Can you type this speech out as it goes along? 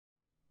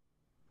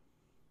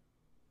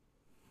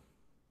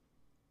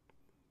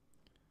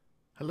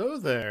Hello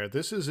there,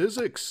 this is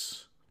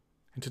Isix,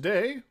 and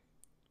today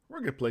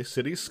we're going to play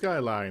Cities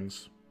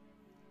Skylines.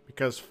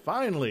 Because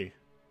finally,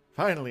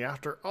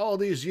 after all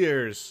these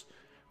years,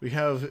 we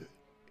have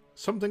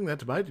something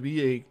that might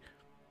be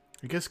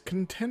a,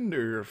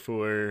 contender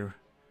for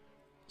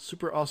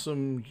super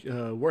awesome,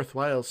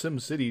 worthwhile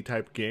SimCity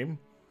type game.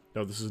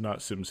 No, this is not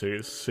SimCity,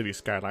 this is Cities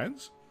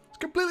Skylines. It's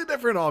completely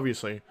different,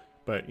 obviously,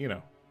 but you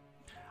know.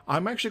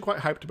 I'm actually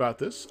quite hyped about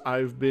this.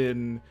 I've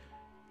been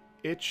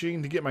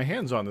itching to get my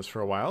hands on this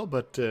for a while,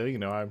 but you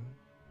know, I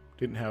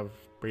didn't have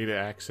beta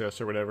access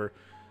or whatever,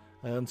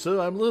 and so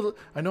I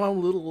know I'm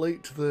a little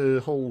late to the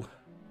whole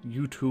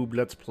YouTube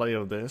Let's Play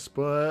of this,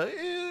 but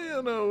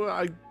you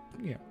know,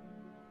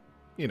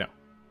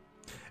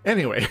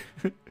 Anyway,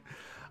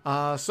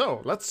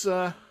 so let's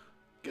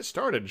get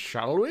started,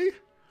 shall we?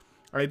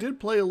 I did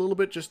play a little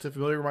bit just to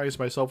familiarize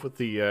myself with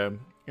the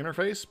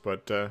interface,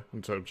 but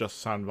and so adjust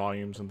sound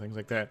volumes and things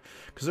like that,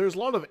 because there's a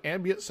lot of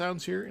ambient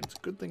sounds here, and it's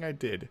a good thing I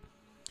did.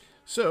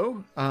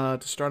 So, to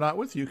start out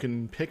with, you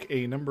can pick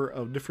a number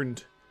of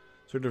different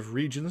sort of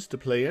regions to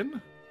play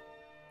in.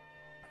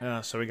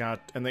 So we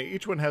got, and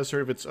each one has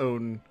sort of its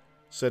own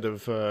set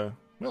of,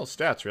 well,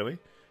 stats really.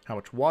 How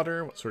much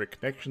water, what sort of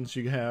connections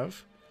you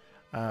have,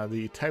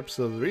 the types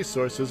of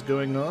resources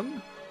going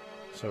on.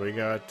 So we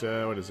got,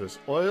 what is this?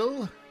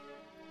 Oil,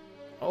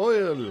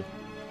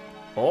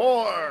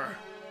 ore,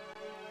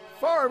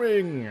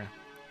 farming,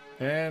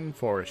 and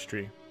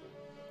forestry.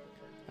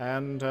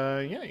 And,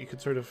 yeah, you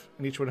could sort of,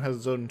 and each one has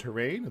its own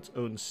terrain, its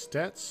own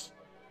stats.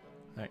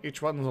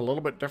 Each one's a little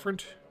bit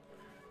different.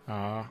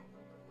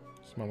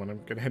 Just a moment,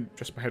 I'm gonna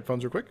adjust my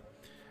headphones real quick.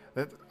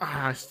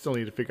 I still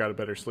need to figure out a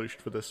better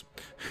solution for this.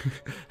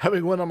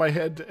 Having one on my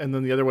head and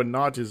then the other one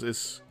not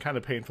is kind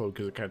of painful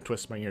because it kind of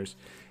twists my ears.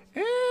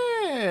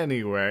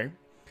 Anyway,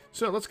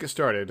 so let's get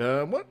started.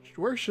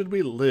 Where should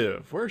we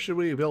live? Where should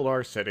we build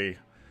our city?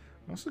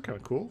 This is kind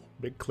of cool.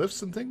 Big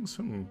cliffs and things.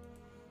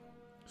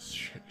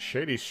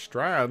 Shady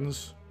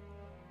strands.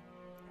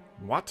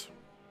 What?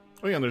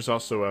 Oh yeah, and there's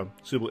also a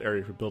suitable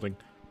area for building.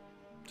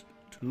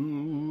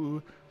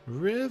 Two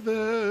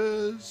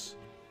rivers.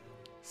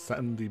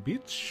 Sandy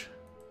beach.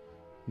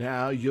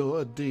 Now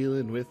you're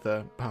dealing with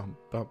a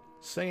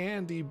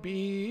sandy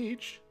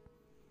beach.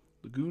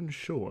 Lagoon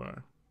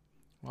shore.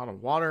 A lot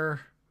of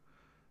water.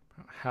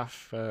 About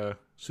half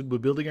suitable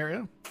building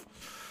area.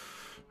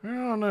 I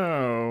don't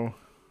know.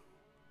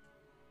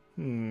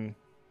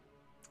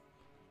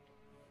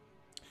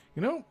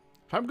 You know,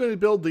 if I'm going to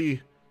build the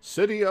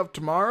city of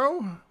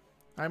tomorrow,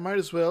 I might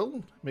as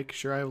well make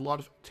sure I have a lot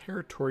of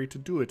territory to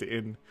do it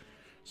in.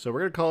 So we're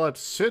going to call it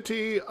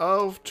City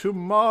of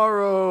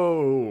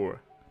Tomorrow.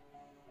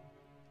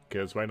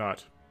 Because why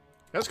not?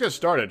 Let's get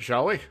started,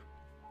 shall we?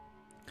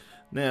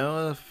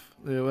 Now,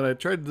 when I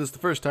tried this the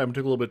first time, it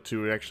took a little bit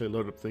to actually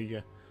load up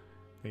the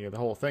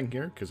whole thing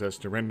here, because it has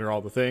to render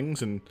all the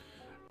things and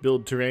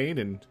build terrain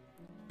and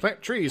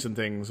plant trees and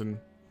things, and,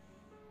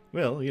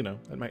 well, you know,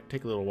 that might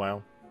take a little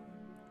while.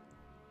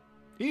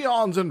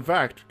 Eons, in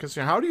fact, because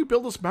how do you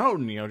build this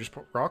mountain? You know, just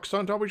put rocks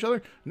on top of each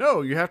other?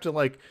 No, you have to,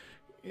 like,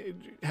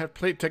 have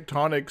plate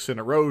tectonics and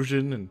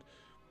erosion and,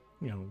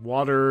 you know,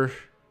 water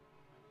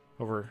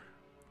over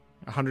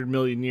 100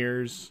 million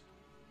years.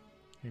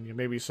 And you know,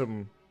 maybe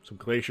some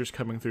glaciers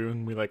coming through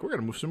and be like, we're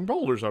going to move some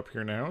boulders up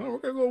here now. We're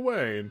going to go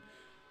away.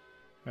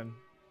 And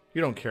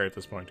you don't care at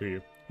this point, do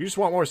you? You just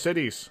want more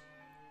cities.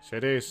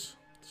 Cities.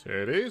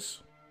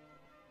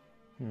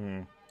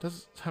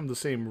 Doesn't have the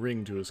same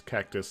ring to his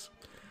cactus.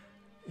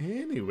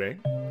 Anyway,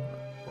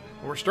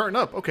 we're starting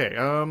up. Okay,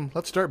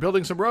 let's start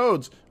building some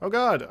roads. Oh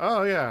god,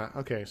 oh yeah.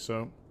 Okay,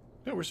 so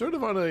yeah, we're sort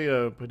of on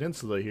a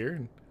peninsula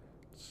here.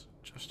 Let's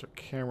adjust our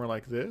camera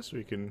like this.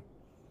 We can.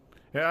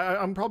 Yeah,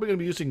 I'm probably going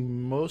to be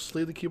using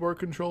mostly the keyboard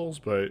controls,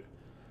 but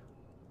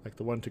like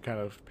the one to kind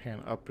of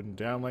pan up and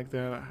down like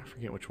that. I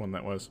forget which one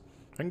that was.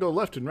 I can go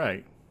left and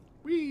right.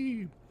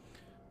 Whee!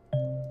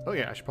 Oh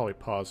yeah, I should probably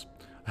pause.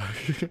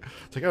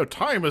 It's like, oh,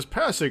 time is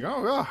passing.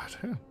 Oh god.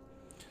 Yeah.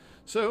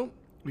 So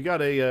we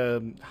got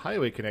a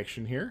highway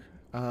connection here,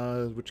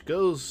 which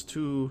goes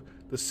to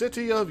the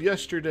city of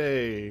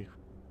yesterday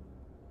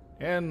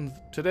and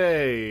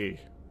today,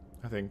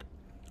 I think.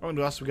 Oh, and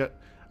also we got.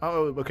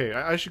 Oh, okay.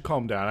 I should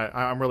calm down.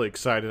 I'm really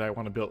excited. I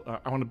want to build.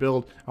 I want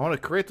to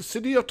create the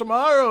city of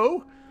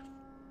tomorrow.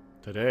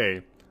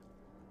 Today.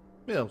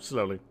 Well,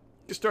 slowly.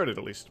 Get started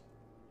at least.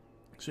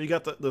 So you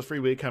got the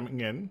freeway coming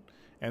in,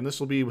 and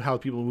this will be how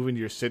people move into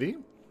your city,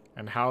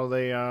 and how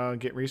they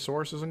get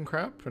resources and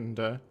crap, and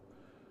got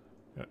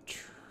a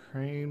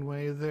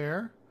trainway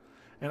there.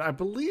 And I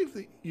believe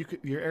that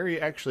your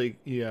area actually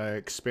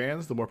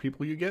expands the more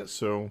people you get,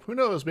 so who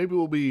knows, maybe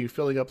we'll be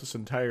filling up this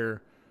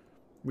entire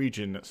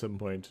region at some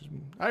point.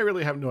 I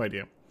really have no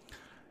idea.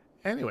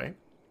 Anyway,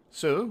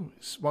 so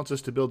it wants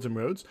us to build some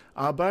roads,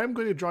 but I'm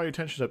going to draw your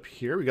attention up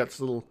here. We got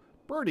this little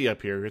birdie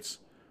up here. It's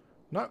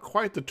not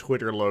quite the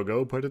Twitter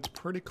logo, but it's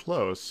pretty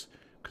close,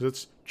 because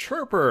it's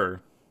Chirper.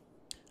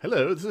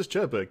 Hello, this is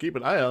Chirper. Keep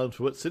an eye out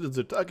for what citizens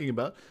are talking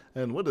about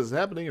and what is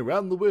happening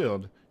around the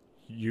world.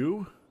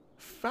 You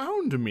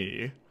found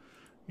me.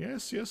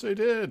 Yes, yes, I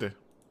did.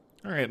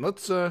 All right,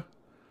 let's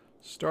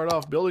start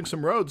off building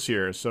some roads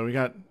here. So we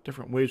got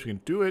different ways we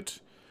can do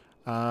it.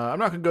 I'm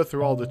not going to go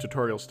through all the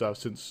tutorial stuff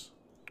since...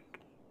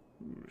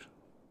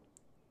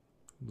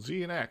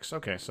 Z and X.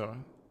 Okay, so...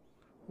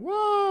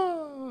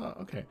 Whoa!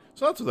 Okay,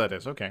 so that's what that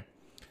is. Okay.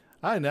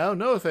 I now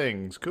know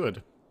things.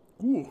 Good.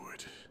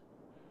 Good.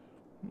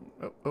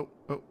 Oh.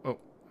 Oh,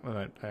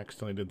 I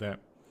accidentally did that.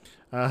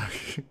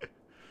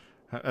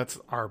 That's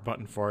our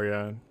button for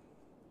you.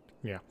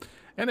 Yeah.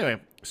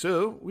 Anyway,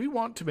 so we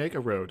want to make a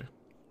road.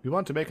 We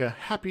want to make a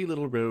happy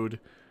little road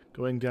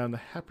going down the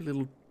happy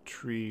little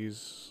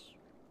trees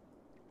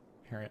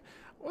area.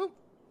 Well,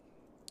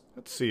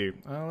 let's see.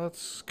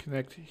 Let's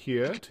connect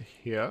here to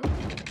here.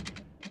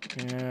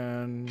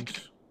 And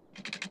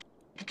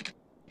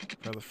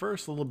for the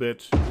first little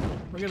bit,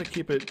 we're going to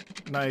keep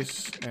it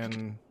nice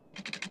and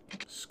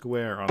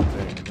square on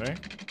things, right?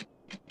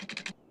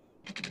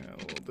 A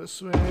little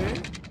this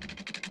way.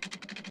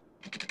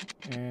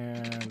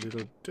 And a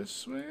little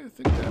this way. I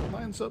think that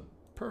lines up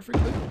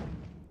perfectly.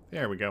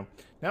 There we go.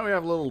 Now we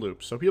have a little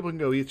loop, so people can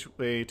go each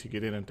way to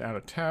get in and out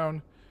of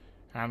town,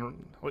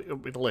 and it'll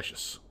be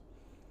delicious.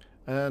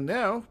 And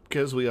now,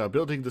 because we are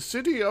building the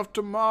city of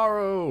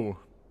tomorrow,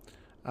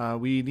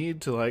 we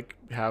need to, like,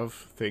 have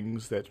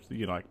things that,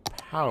 you know, like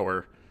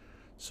power.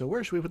 So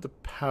where should we put the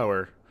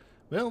power?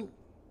 Well,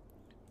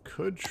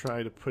 could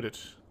try to put it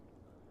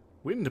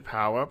wind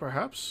power,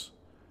 perhaps.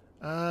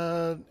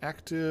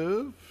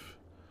 Active.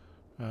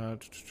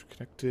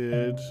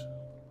 Connected.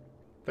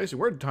 Placing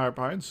wind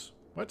turbines.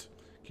 What?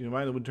 Keep in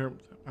mind the wind turbine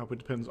output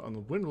depends on the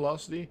wind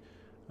velocity.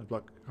 A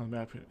block on the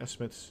map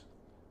estimates.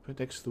 Put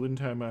next to the wind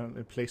turbine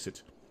and place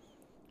it.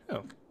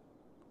 Oh,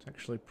 it's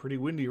actually pretty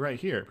windy right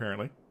here,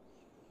 apparently.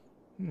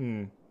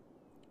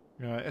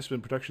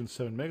 Estimate production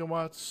 7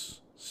 megawatts.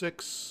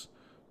 6.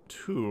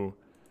 2.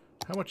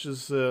 How much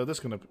is this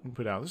going to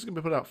put out? This is going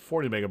to put out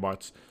 40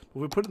 megawatts. But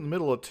if we put it in the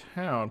middle of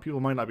town, people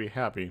might not be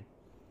happy.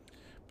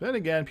 But then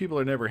again, people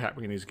are never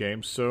happy in these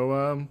games,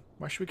 so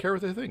why should we care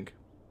what they think?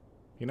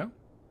 You know?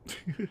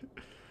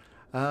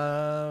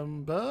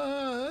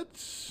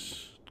 But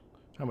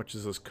how much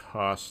does this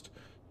cost?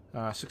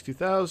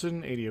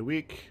 60,000, 80 a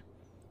week,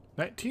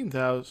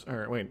 19,000.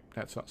 Or wait,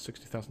 that's not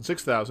 60,000.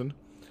 6,000,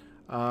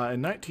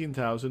 and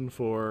 19,000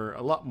 for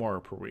a lot more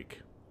per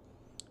week.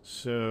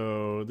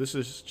 So this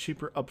is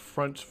cheaper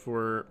upfront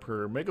for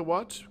per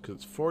megawatt because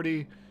it's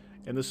 40,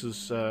 and this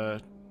is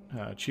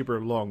cheaper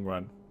long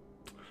run.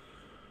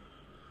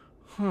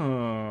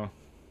 Huh.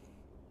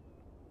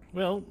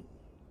 Well,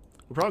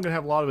 we're probably going to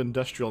have a lot of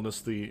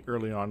industrialness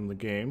early on in the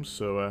game,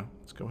 so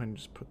let's go ahead and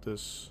just put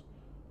this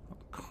on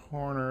the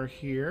corner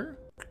here.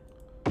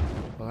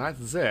 Well,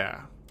 that's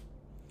there.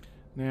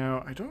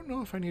 Now, I don't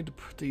know if I need to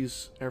put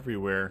these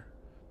everywhere,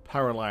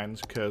 power lines,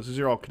 because these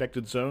are all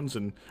connected zones,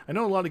 and I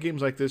know a lot of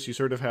games like this, you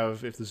sort of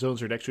have, if the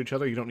zones are next to each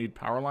other, you don't need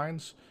power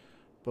lines,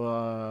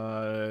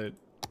 but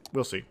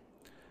we'll see.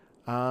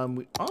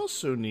 We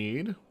also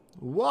need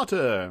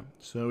water,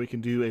 so we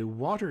can do a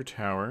water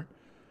tower.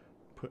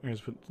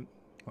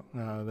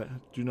 That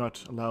do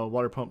not allow a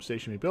water pump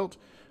station to be built.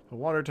 A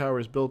water tower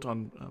is built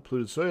on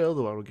polluted soil.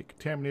 The water will get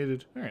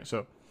contaminated. All right,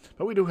 so,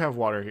 but we do have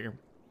water here.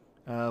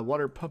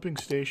 Water pumping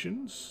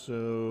stations.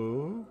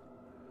 So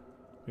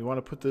we want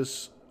to put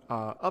this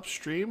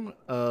upstream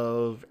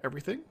of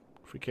everything,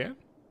 if we can.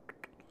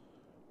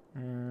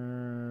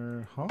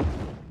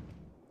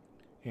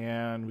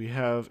 And we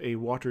have a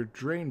water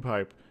drain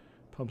pipe.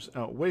 Pumps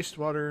out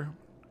wastewater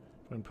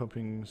when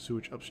pumping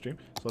sewage upstream.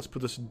 So let's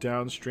put this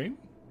downstream.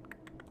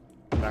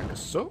 Like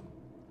so.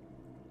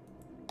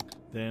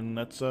 Then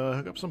let's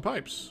hook up some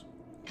pipes.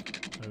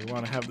 So we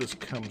want to have this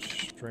come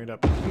straight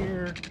up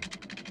here,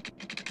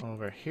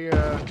 over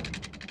here,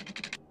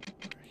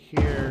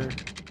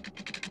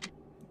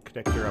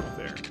 connector up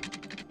there.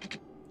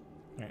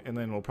 Right, and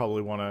then we'll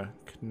probably want to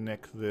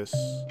connect this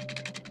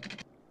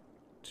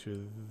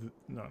to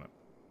no,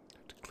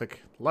 to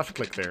click left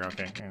click there.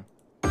 Okay, yeah.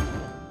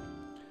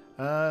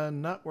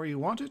 Not where you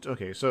want it.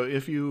 Okay, so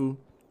if you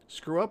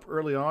screw up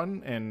early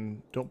on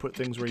and don't put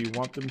things where you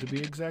want them to be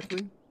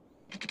exactly,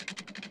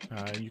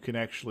 you can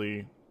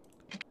actually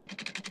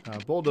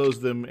bulldoze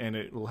them, and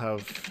it will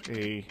have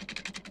a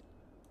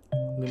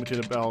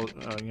limited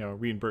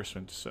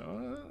reimbursement.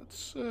 So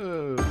it's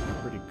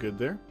pretty good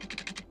there.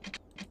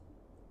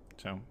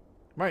 So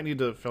might need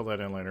to fill that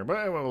in later,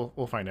 but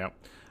we'll find out.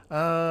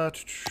 Yeah,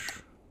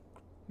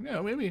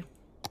 maybe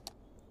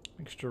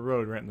extra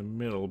road right in the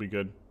middle will be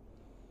good.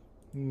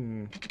 So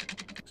you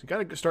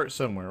gotta start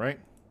somewhere, right?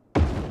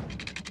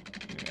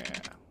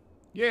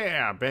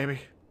 Yeah,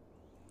 baby.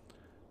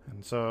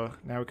 And so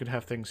now we could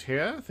have things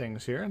here, and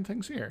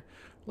things here.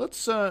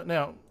 Let's,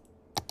 now,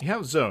 you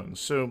have zones.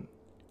 So you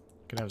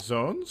can have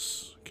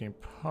zones. Okay,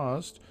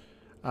 paused.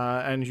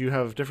 And you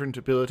have different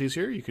abilities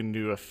here. You can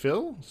do a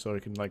fill, so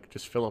you can, like,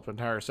 just fill up an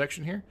entire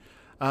section here.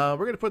 We're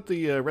going to put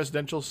the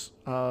residential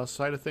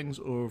side of things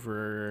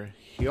over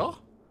here.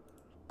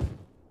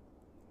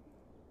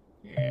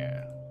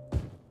 Yeah.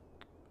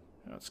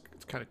 It's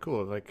kind of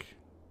cool. Like,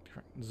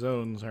 different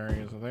zones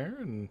areas there,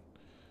 and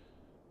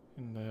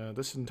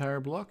this entire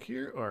block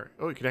here, or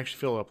oh, you could actually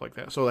fill it up like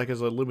that. So like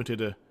as a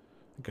limited, I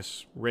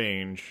guess,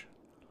 range.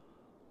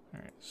 All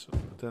right, so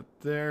put that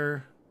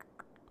there,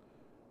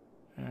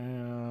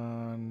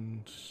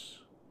 and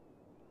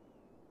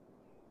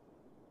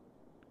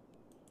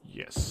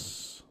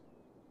yes,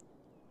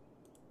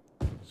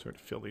 sort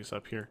of fill these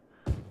up here.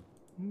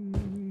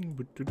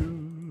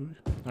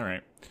 All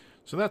right,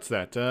 so that's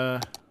that.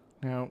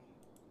 Now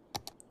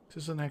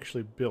this isn't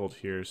actually built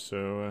here,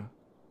 so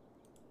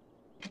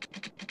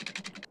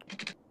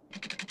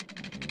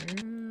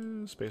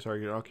space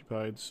already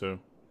occupied. So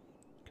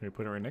can we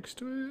put it right next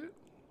to it?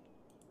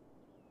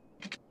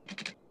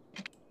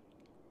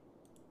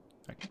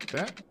 Like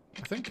that,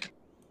 I think.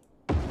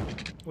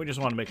 We just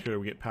want to make sure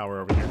we get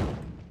power over here,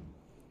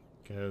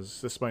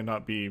 because this might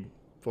not be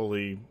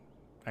fully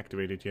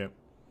activated yet.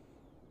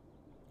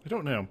 I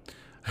don't know.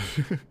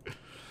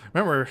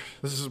 Remember,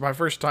 this is my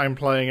first time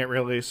playing it,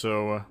 really,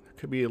 so there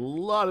could be a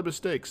lot of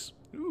mistakes.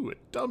 Ooh,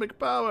 atomic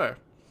power.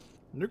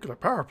 Nuclear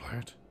power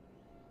plant.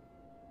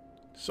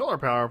 Solar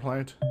power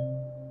plant.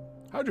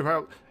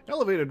 Hydropower.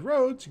 Elevated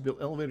roads. You can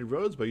build elevated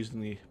roads by using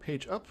the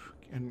page up.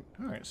 And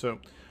alright, so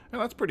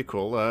that's pretty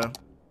cool.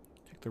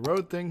 Take the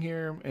road thing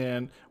here,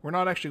 and we're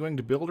not actually going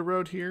to build a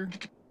road here,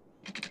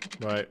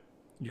 but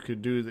you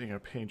could do the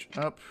page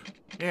up.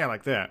 Yeah,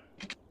 like that.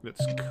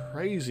 It's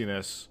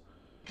craziness.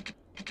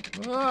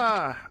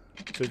 Ah!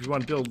 So if you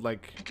want to build,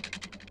 like,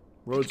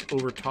 roads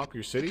over top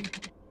your city,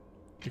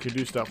 you can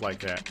do stuff like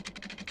that.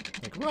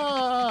 Like,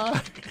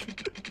 ah!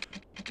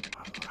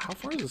 How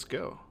far does this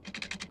go?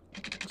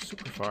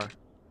 Super far.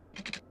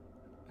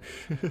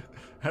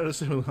 How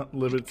does it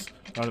limits?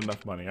 Not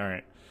enough money.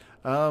 Alright.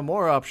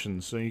 More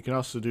options. So you can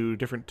also do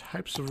different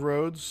types of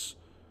roads.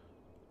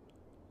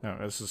 No,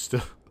 this is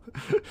still...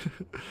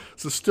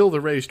 this is still the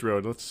raised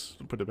road. Let's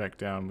put it back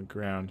down on the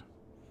ground.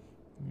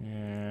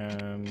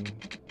 And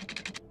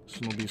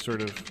this one will be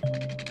sort of...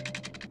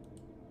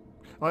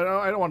 Well,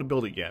 I don't want to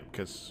build it yet,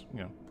 because, you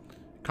know...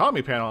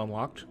 Economy panel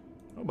unlocked.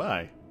 Oh,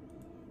 bye.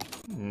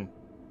 I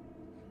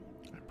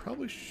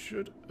probably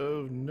should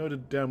have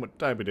noted down what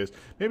time it is.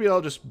 Maybe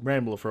I'll just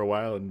ramble for a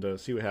while and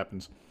see what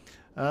happens.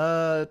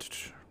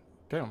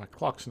 Damn, my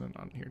clock's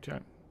on here, too.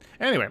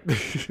 Anyway...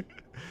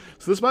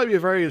 So this might be a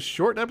very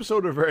short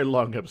episode or a very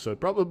long episode.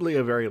 Probably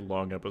a very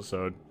long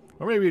episode.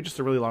 Or maybe just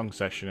a really long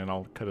session and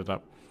I'll cut it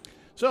up.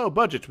 So,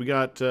 budget. We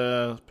got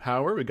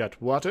power. We got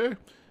water.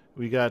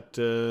 We got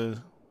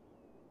them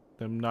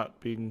not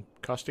being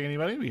costing any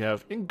money. We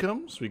have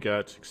incomes. We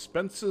got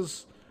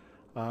expenses.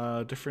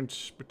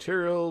 Different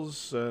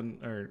materials.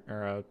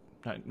 Or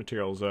not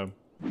materials.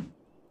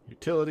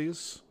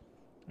 Utilities.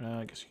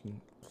 I guess you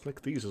can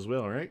click these as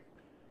well, right?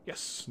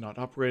 Yes. Not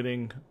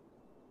operating.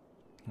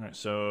 Alright,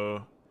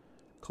 so...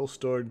 Coal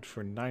stored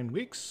for 9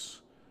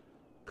 weeks.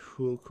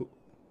 Cool, cool.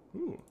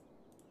 Ooh.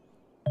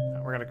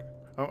 We're gonna...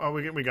 Oh,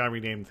 we gotta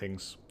rename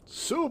things.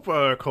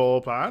 Super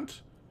coal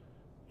plant.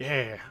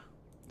 Yeah.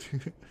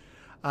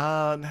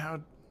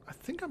 Now, I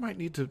think I might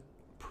need to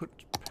put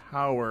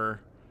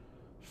power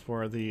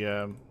for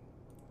the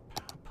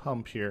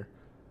pump here.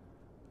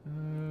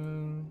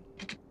 Can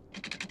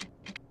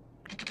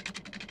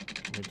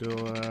we do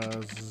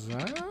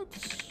that?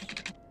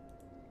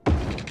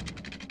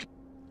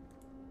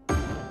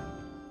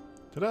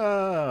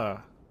 Ta-da!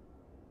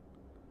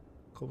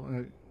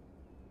 Cool.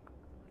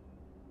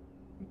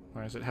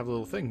 Why does it have a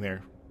little thing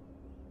there?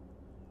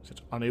 Is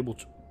it unable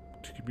to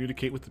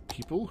communicate with the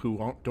people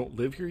who don't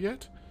live here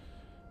yet?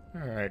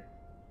 Alright.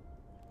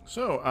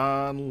 So,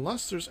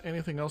 unless there's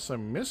anything else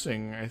I'm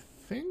missing, I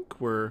think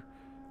we're...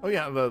 Oh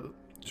yeah, the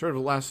sort of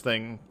the last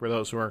thing for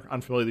those who are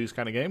unfamiliar with these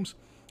kind of games.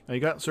 You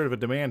got sort of a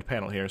demand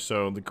panel here.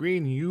 So the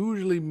green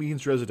usually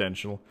means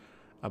residential.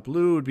 A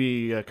blue would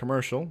be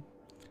commercial.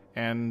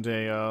 And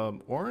a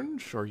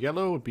orange or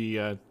yellow would be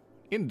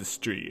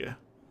industry.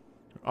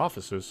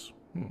 Offices.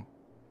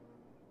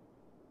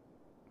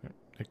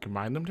 I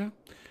combine them down?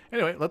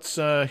 Anyway, let's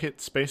hit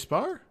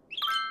spacebar.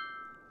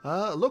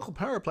 Local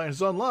power plant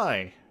is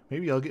online.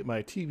 Maybe I'll get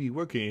my TV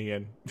working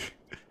again.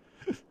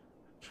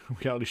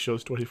 Reality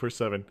shows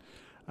 24/7.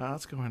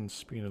 Let's go ahead and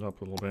speed it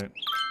up a little bit.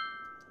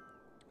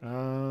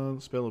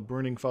 Spell of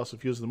burning fossil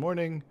fuels in the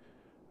morning.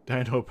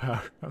 Dino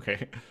power.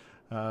 Okay.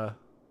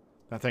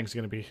 That thing's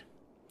gonna be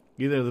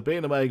either the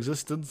bane of my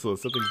existence or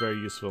something very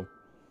useful.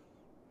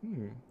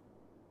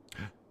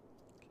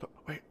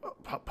 Wait. Oh,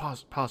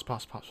 pause.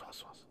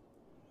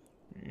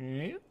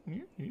 Yeah.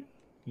 Here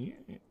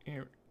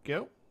we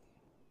go.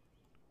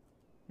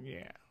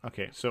 Yeah.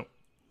 Okay, so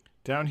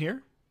down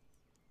here,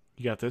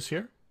 you got this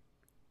here.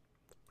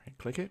 Right,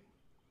 click it.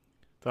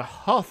 The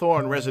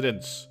Hawthorne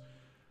residence.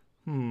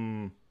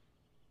 Under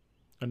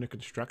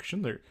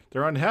construction.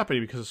 They're unhappy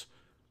because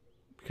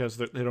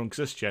they don't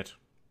exist yet.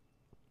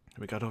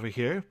 We got over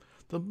here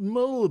the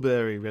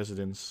Mulberry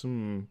residence.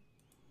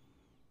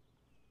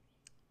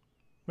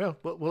 Well,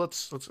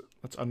 let's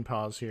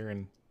unpause here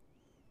and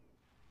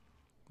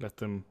let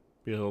them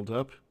build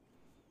up.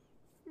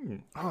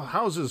 Oh,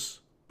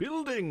 houses,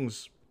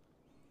 buildings,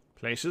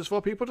 Places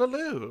for people to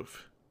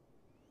live.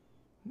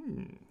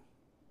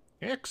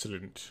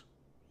 Excellent.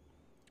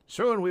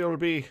 Soon we will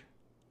be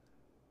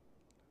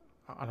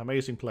an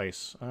amazing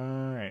place.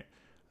 Alright.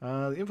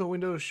 The info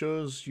window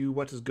shows you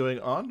what is going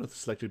on with the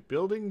selected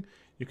building.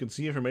 You can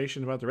see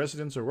information about the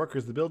residents or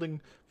workers of the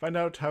building. Find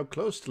out how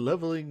close to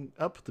leveling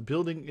up the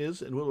building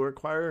is and will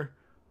require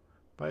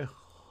by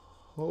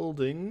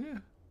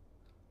holding...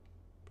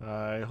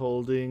 By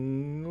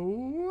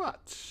holding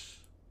what?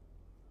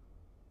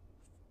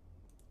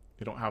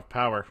 You don't have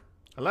power.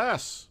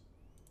 Alas!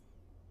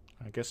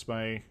 I guess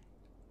my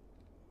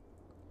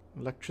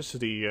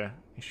electricity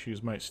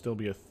issues might still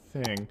be a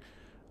thing.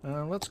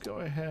 Let's go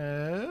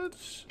ahead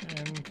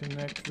and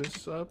connect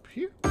this up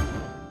here.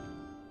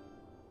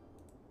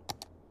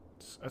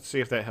 Let's see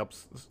if that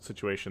helps the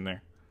situation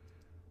there.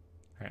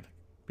 Alright.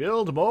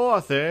 Build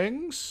more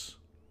things!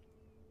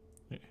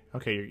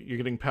 Okay, you're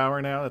getting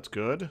power now. That's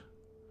good.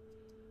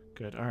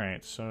 Good.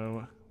 Alright,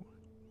 so...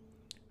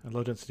 a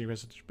low-density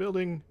residential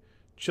building.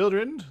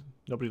 Children?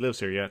 Nobody lives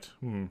here yet.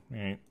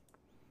 Alright.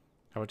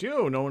 How about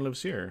you? No one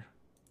lives here.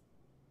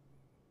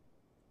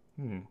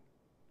 No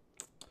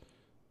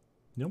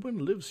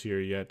one lives here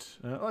yet.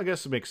 Well, I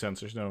guess it makes sense.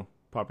 There's no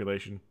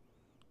population.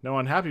 No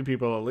unhappy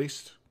people, at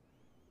least.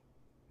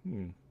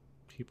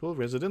 People,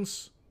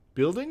 residents,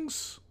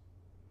 buildings?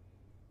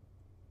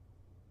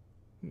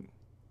 There's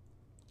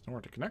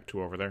nowhere to connect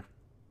to over there.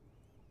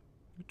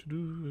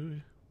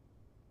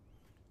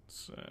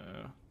 Let's,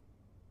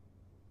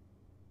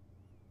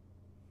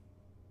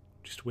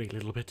 just wait a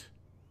little bit.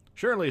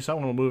 Surely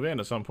someone will move in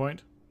at some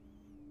point.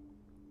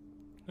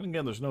 And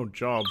again, there's no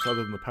jobs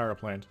other than the power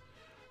plant.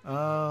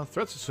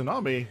 Threats of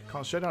tsunami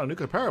cause shutdown of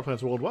nuclear power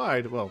plants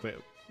worldwide. Well,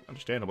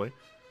 understandably.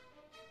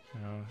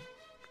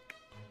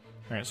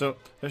 Alright, so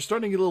they're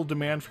starting to get a little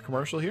demand for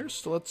commercial here.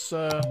 So let's,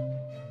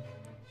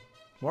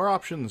 more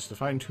options to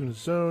fine-tune a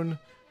zone.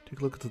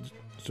 Take a look at the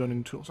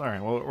zoning tools.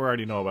 Alright, well, we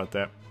already know about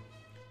that.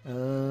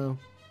 No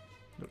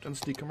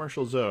density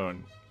commercial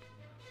zone.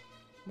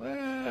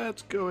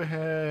 Let's go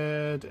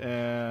ahead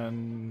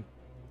and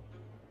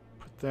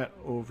put that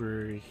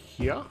over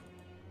here.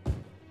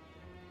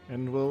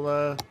 And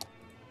we'll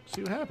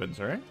see what happens,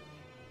 alright?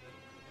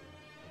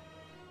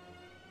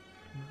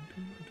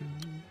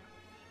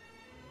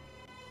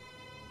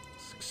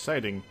 It's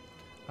exciting.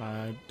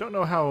 I don't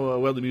know how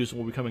well the music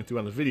will be coming through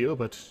on the video,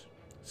 but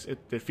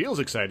it feels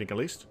exciting, at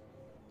least.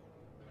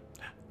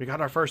 We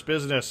got our first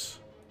business.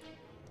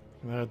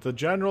 The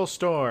general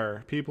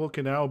store. People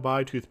can now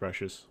buy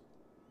toothbrushes.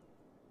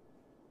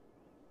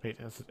 Wait,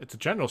 it's a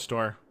general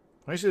store.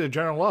 Why do you say the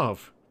general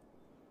love?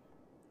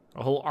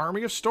 A whole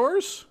army of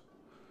stores?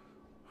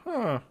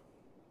 Huh.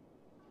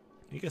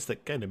 I guess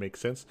that kind of makes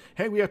sense.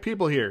 Hey, we have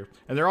people here,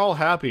 and they're all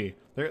happy.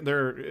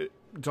 They're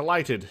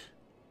delighted.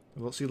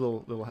 Let's see a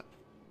little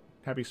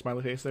happy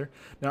smiley face there.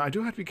 Now, I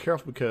do have to be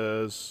careful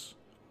because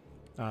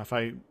if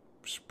I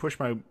push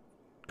my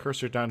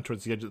cursor down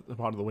towards the edge of the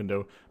bottom of the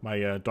window,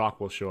 my dock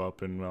will show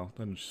up, and well,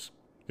 then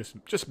it's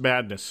just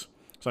madness.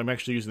 So I'm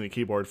actually using the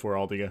keyboard for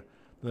all the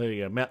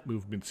map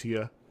movements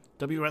here.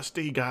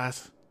 WSD,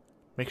 guys.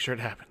 Make sure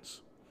it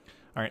happens.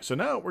 Alright, so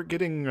now we're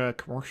getting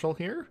commercial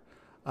here.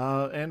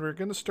 And we're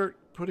going to start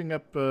putting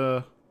up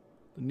the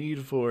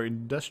need for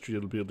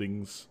industrial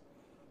buildings.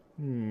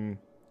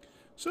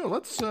 So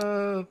let's...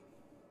 So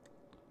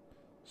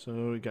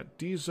we got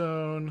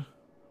D-zone,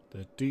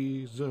 the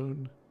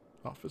D-zone,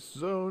 office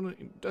zone,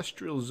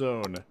 industrial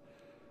zone.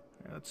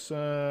 Let's...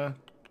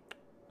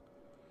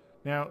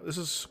 Now, this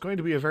is going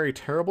to be a very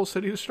terrible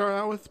city to start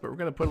out with, but we're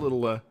going to put a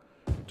little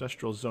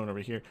industrial zone over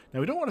here.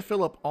 Now, we don't want to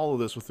fill up all of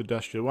this with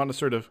industrial. We want to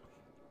sort of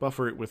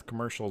buffer it with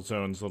commercial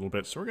zones a little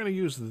bit. So we're going to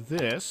use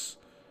this,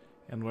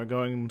 and we're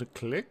going to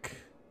click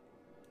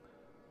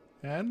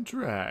and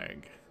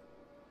drag.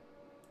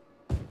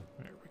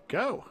 There we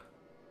go.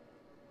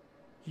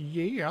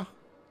 Yeah.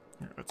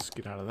 Right, let's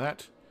get out of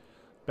that.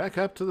 Back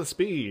up to the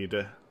speed.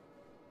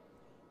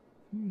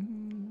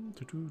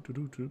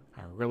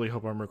 I really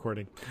hope I'm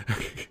recording.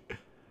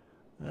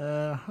 We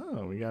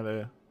got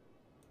a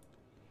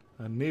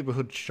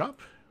neighborhood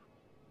shop.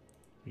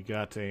 We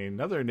got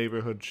another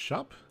neighborhood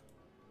shop.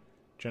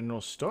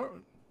 General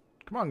store.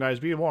 Come on, guys,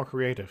 be more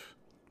creative.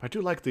 I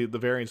do like the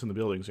variants in the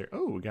buildings here.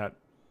 Oh, we got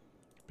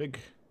big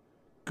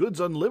Goods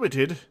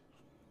Unlimited.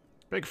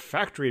 Big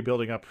factory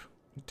building up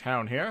in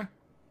town here.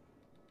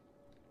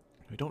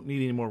 We don't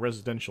need any more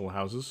residential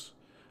houses.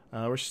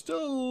 We're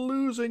still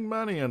losing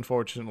money,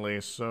 unfortunately,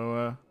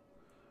 so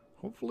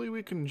hopefully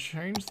we can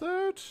change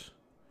that.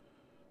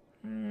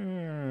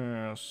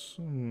 Yes.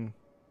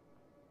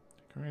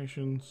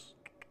 Decorations.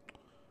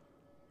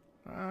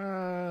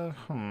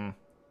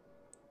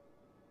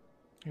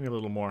 Maybe a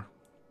little more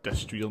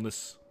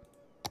industrialness.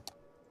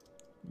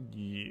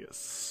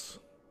 Yes.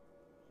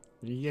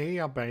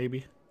 Yeah,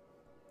 baby.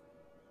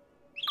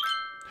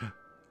 A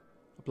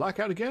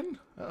blackout again?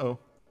 Uh-oh.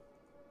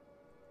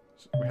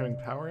 We're having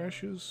power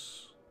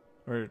issues?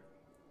 Or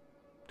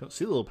don't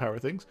see the little power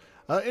things.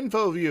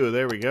 Info view,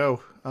 there we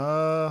go.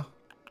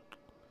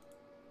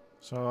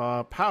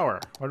 So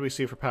power. What do we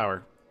see for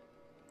power?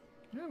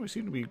 Yeah, we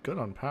seem to be good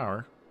on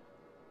power.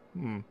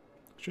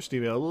 Electricity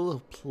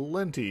available,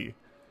 plenty.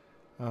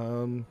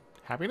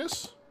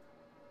 Happiness?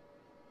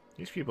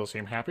 These people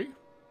seem happy.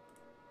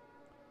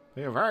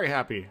 They are very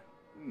happy.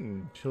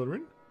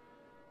 Children?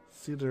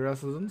 See the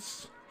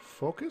residents.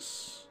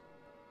 Focus?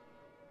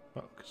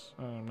 Focus.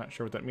 I'm not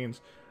sure what that means.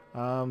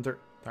 They're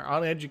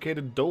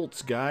uneducated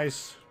adults,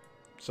 guys.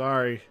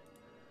 Sorry.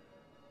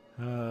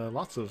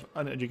 Lots of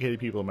uneducated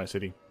people in my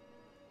city.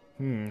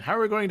 How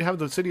are we going to have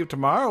the city of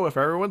tomorrow if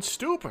everyone's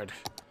stupid?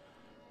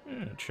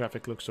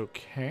 Traffic looks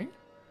okay.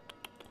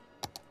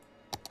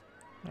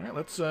 Alright,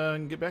 let's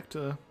get back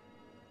to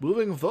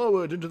moving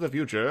forward into the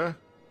future.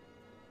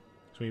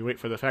 So we wait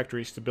for the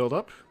factories to build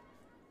up.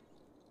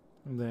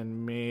 And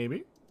then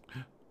maybe...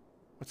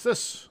 What's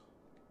this?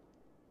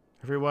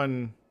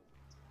 Everyone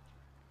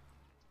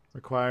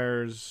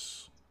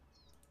requires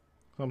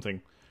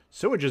something.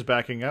 Sewage is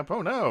backing up.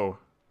 Oh no!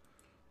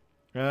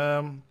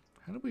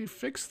 How do we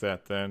fix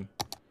that then?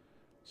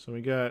 So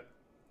we got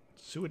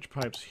sewage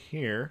pipes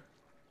here.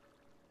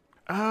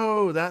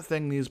 Oh, that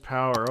thing needs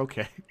power.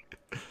 Okay.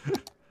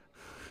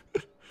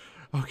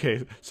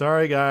 Okay,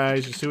 sorry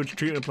guys, the sewage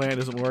treatment plant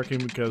isn't working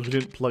because we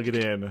didn't plug it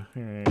in.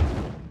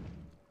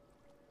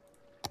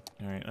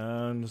 Alright,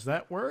 does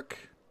that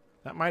work?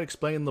 That might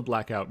explain the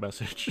blackout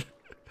message.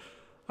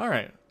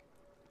 Alright,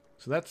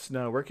 so that's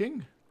now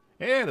working.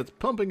 And it's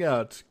pumping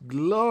out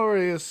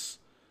glorious,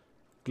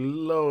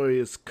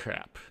 glorious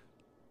crap.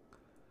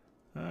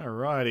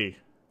 Alrighty.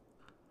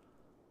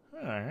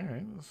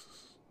 Alright, this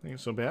ain't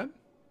so bad.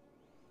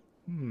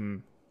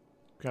 We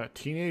got a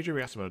teenager,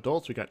 we got some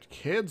adults, we got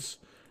kids.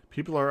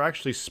 People are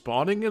actually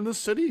spawning in this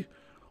city?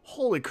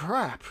 Holy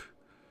crap.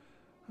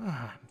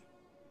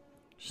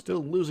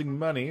 Still losing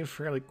money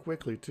fairly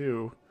quickly,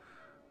 too.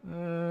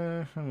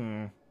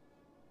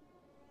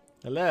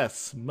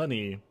 Alas,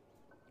 money.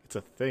 It's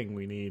a thing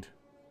we need.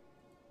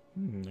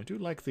 I do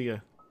like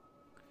the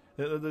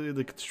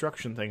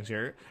construction things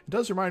here. It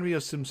does remind me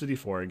of SimCity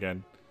 4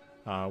 again,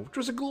 which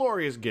was a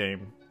glorious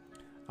game.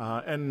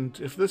 And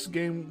if this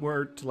game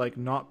were to like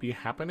not be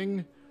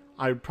happening,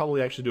 I'd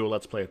probably actually do a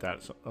let's play of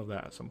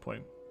that at some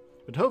point.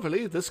 But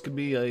hopefully this could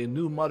be a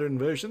new modern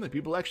version that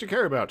people actually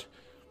care about,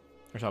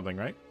 or something,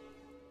 right?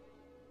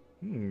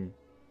 So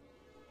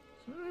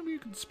maybe you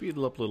can speed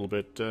it up a little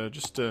bit,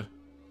 just to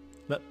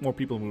let more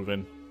people move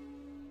in.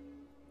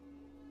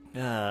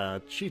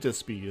 Cheetah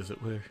speed, as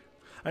it were.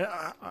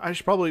 I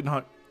should probably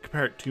not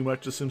compare it too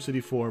much to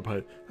SimCity 4,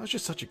 but that was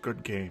just such a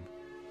good game.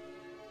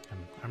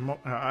 And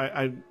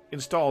I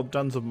installed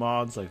tons of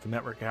mods, like the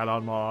network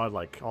add-on mod,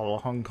 like all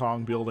the Hong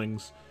Kong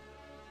buildings.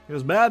 It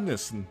was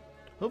madness, and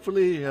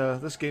hopefully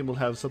this game will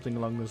have something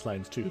along those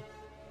lines too.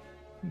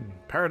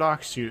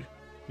 Paradox,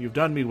 you've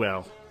done me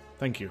well.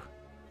 Thank you.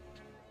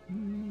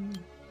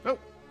 Oh,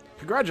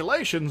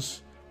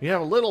 congratulations! We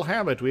have a little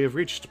hamlet. We have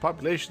reached a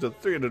population of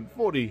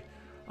 340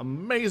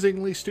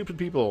 amazingly stupid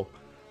people.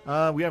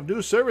 We have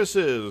new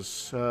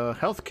services,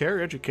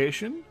 healthcare,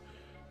 education,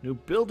 new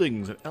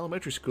buildings, an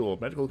elementary school,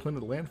 medical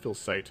clinic, landfill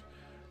site.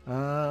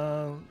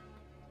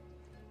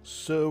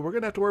 So we're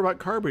gonna have to worry about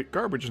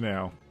garbage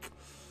now.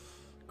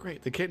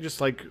 Great, they can't just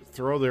like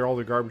throw all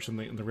their garbage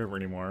in the river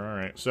anymore. All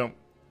right, so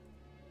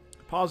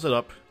pause it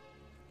up.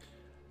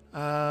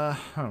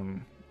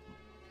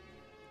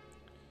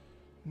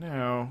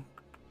 Now,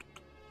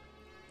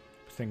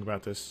 think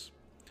about this.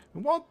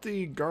 We want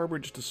the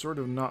garbage to sort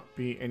of not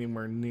be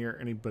anywhere near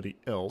anybody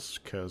else,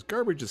 because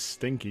garbage is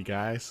stinky,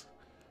 guys.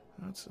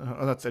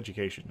 That's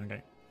education.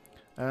 Okay.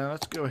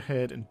 Let's go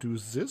ahead and do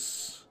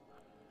this.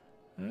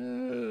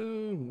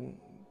 2-lane,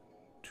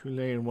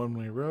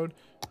 one-way road.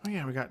 Oh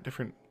yeah, we got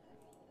different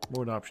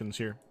road options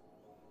here.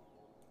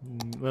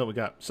 Well, we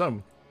got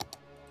some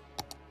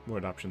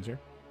road options here.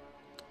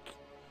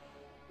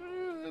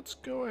 Let's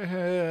go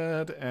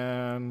ahead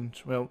and,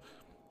 well,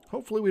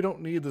 hopefully we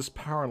don't need this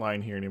power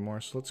line here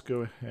anymore, so let's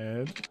go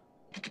ahead.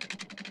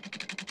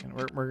 And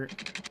we're going to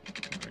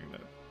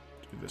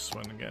do this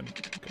one again,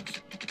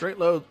 because straight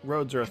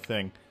roads are a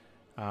thing.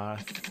 I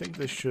think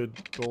they should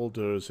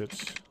bulldoze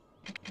it.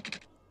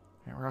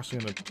 And we're also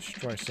going to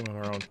destroy some of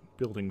our own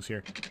buildings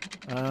here.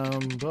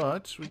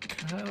 But we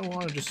kind of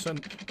want to just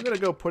send... We're going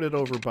to go put it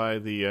over by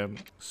the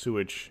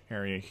sewage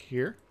area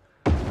here.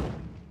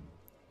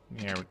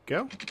 There we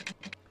go.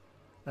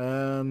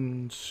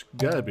 And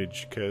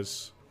garbage,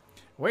 because...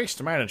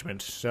 Waste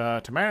management.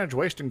 To manage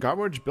waste and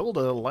garbage, build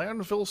a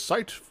landfill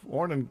site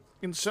or an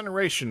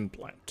incineration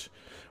plant.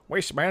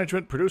 Waste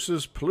management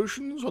produces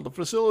pollution, so the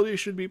facility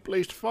should be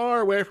placed far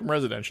away from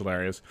residential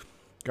areas.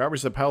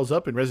 Garbage that piles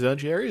up in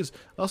residential areas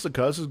also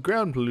causes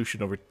ground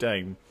pollution over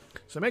time.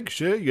 So make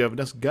sure you have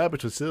enough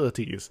garbage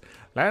facilities.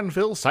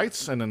 Landfill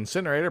sites and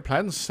incinerator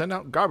plants send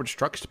out garbage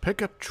trucks to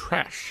pick up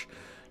trash.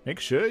 Make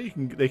sure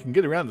they can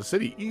get around the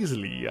city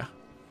easily.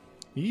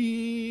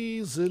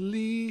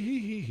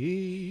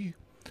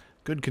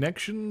 Good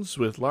connections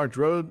with large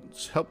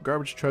roads help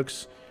garbage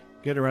trucks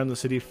get around the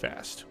city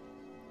fast.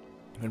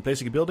 When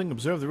placing a building,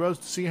 observe the roads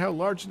to see how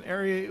large an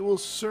area it will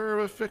serve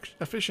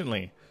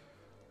efficiently.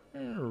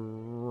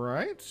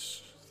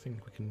 Alright.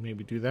 think we can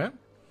maybe do that.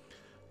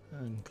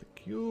 And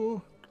click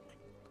you.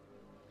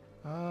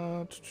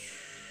 Yeah,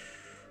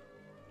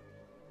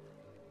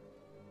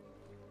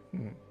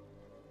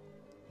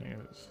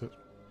 that's it.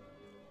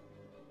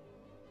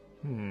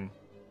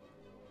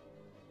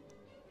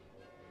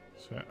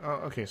 So, oh,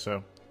 okay,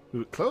 so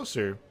move it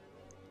closer,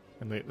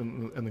 and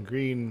the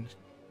green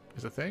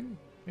is a thing,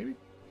 maybe?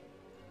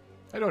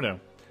 I don't know.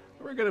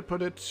 We're gonna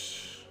put it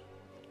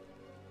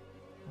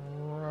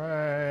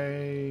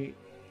right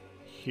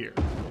here.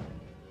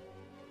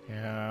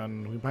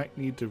 And we might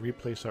need to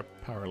replace our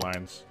power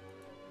lines.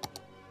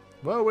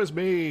 Woe is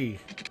me!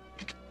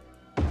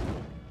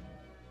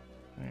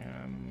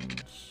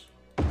 And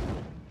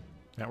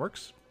that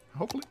works,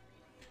 hopefully.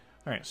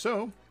 Alright,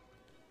 so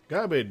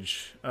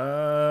garbage.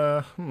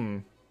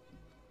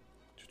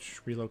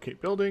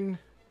 Relocate building.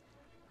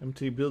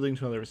 Empty building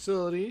to another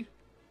facility.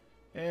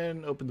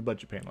 And open the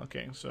budget panel.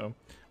 Okay, so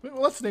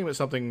well, let's name it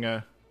something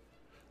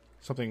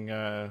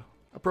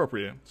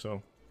appropriate.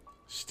 So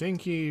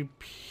Stinky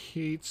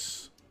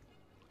Pete's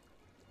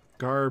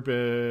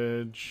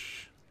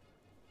Garbage.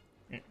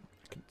 I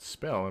can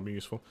spell, that'd be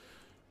useful.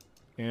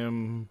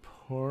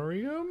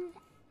 Emporium?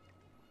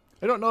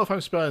 I don't know if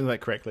I'm spelling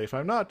that correctly. If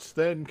I'm not,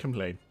 then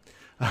complain.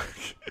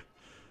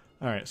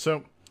 Alright,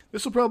 so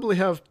this will probably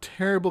have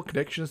terrible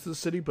connections to the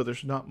city, but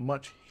there's not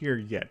much here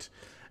yet.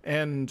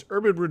 And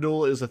urban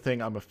renewal is a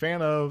thing I'm a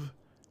fan of,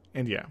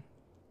 and yeah.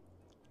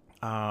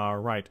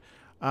 Right.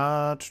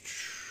 Outside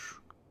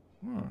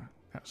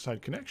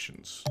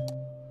connections.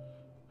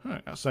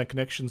 Outside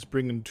connections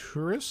bring in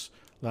tourists,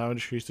 allow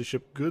industries to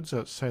ship goods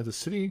outside the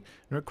city,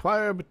 and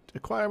acquire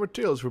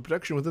materials for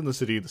production within the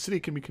city. The city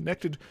can be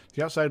connected to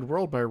the outside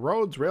world by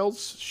roads,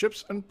 rails,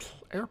 ships, and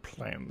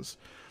airplanes.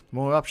 The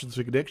more options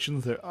for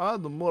connections there are,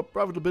 the more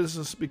profitable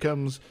business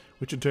becomes,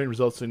 which in turn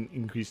results in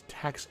increased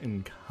tax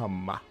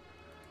income.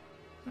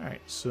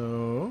 Alright,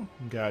 so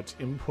we got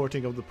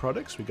importing of the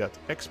products, we got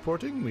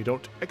exporting, we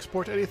don't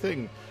export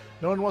anything.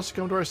 No one wants to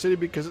come to our city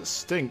because it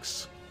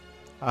stinks.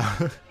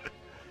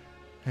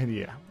 And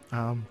yeah,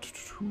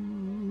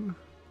 we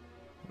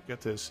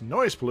got this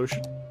noise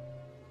pollution.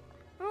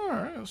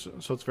 Alright, so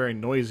it's very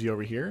noisy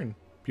over here, and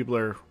people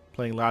are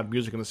playing loud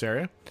music in this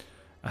area.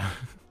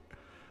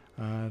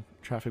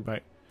 Traffic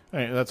by...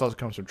 Alright, that also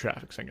comes from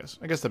traffic, so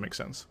I guess that makes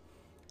sense.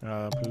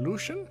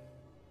 Pollution?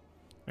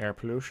 Air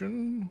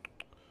pollution.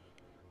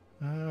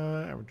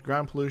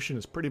 Ground pollution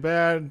is pretty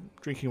bad.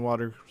 Drinking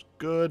water is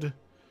good.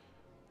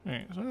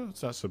 Alright, so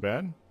it's not so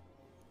bad.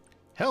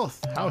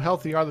 Health. How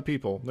healthy are the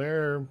people?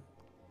 They're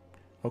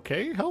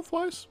okay,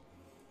 health-wise?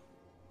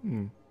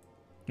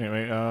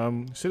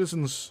 Anyway,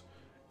 citizens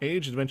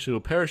age and eventually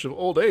will perish of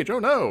old age. Oh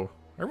no!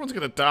 Everyone's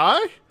gonna die?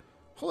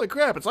 Holy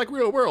crap, it's like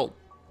real world.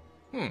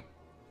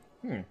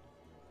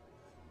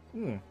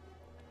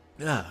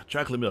 Ah,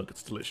 chocolate milk,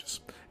 it's delicious.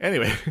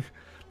 Anyway,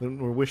 we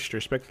wish to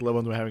respect the loved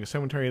ones by having a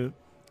cemetery in the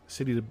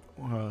city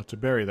to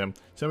bury them.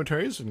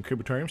 Cemeteries and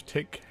crematoriums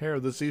take care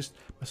of the deceased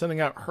by sending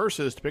out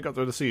hearses to pick up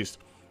the deceased.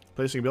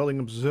 Placing a building,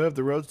 observe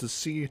the roads to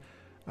see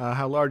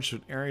how large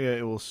an area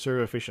it will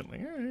serve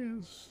efficiently.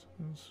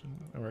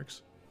 That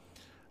works.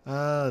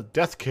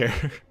 Death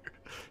care.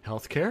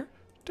 Healthcare?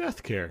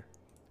 Death care.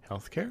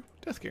 Healthcare?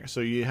 Death care.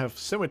 So you have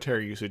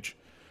cemetery usage.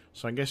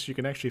 So I guess you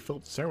can actually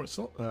fill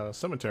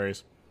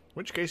cemeteries. In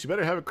which case you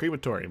better have a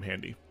crematorium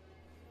handy.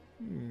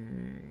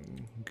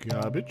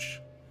 Garbage.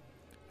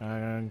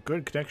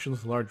 Good connections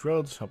with large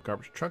roads. Help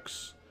garbage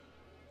trucks.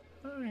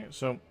 Alright,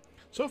 so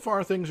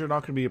far things are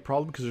not going to be a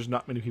problem because there's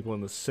not many people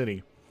in the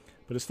city.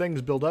 But as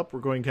things build up, we're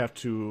going to have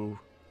to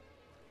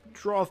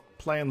draw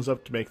plans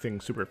up to make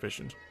things super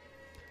efficient.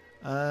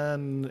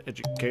 And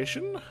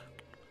education?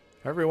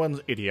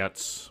 Everyone's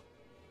idiots.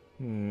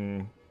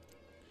 Could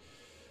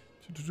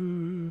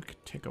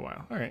take a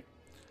while. Alright.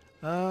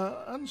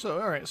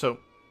 Alright, so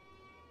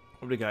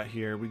what do we got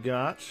here? We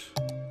got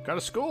a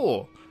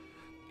school.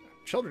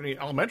 Children need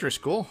elementary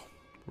school.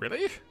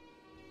 Really?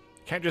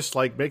 Can't just,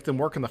 like, make them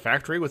work in the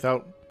factory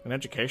without an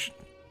education?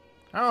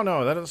 I don't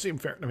know, that doesn't seem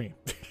fair to me.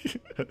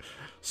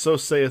 So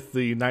saith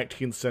the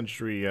 19th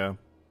century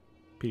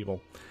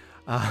people.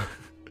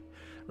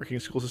 Working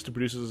school system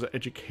produces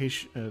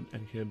education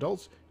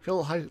adults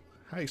fill high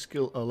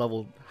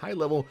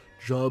level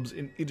jobs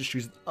in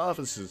industries and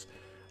offices.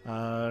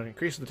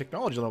 Increasing the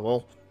technology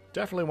level,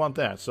 definitely want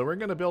that. So we're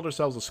gonna build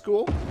ourselves a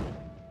school.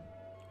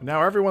 And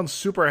now everyone's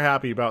super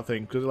happy about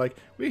things because they're like,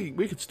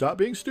 we could stop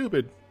being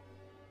stupid.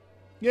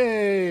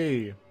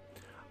 Yay!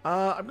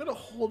 I'm gonna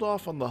hold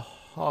off on the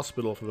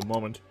hospital for the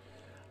moment.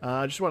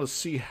 I just want to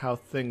see how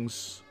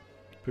things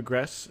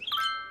progress.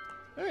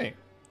 Hey,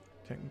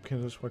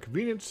 it's more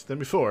convenient than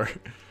before.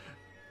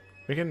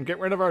 We can get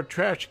rid of our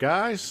trash,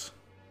 guys.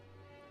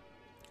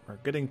 We're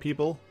getting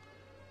people.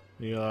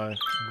 We are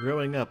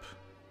growing up.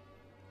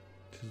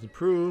 To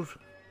improve,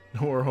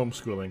 no more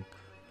homeschooling.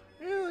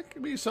 Yeah, that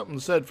could be something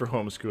said for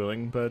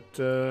homeschooling, but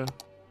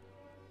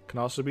can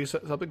also be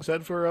something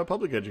said for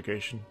public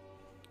education.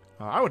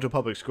 I went to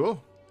public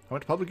school. I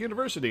went to public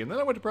university, and then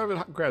I went to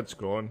private grad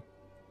school, and,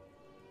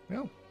 you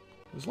know,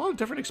 there's a lot of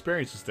different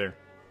experiences there.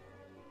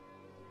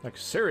 Like,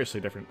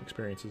 seriously different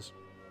experiences.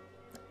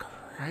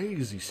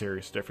 Crazy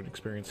serious different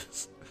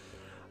experiences.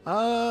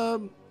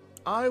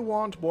 I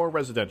want more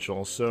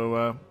residential, so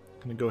I'm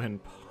gonna go ahead and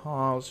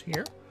pause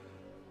here.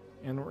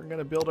 And we're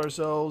gonna build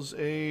ourselves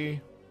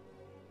a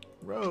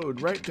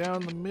road right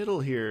down the middle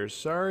here.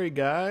 Sorry,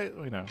 guys.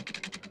 Wait, no.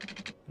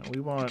 No, we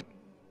want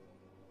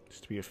this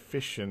to be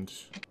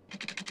efficient.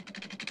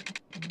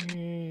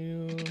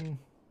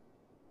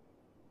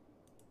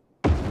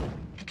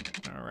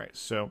 Alright,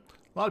 so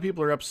a lot of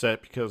people are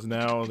upset because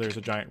now there's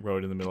a giant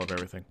road in the middle of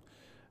everything.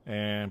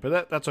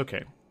 But that's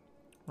okay.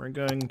 We're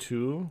going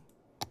to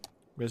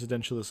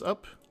residential this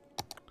up.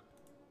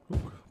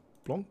 Ooh,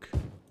 blonk,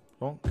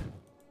 blonk,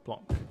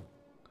 blonk.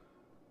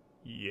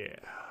 Yeah.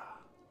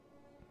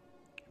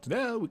 So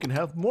now we can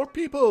have more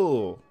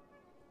people!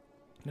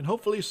 And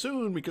hopefully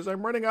soon, because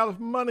I'm running out of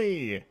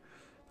money!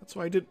 That's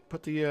why I didn't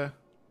put the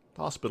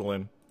hospital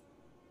in.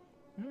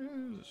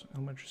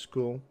 Elementary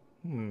school.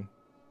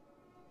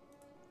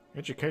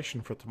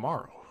 Education for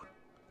tomorrow.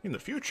 In the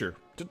future.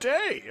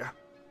 Today!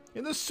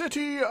 In the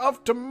city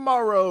of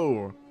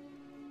tomorrow!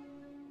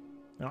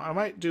 Now, I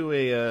might do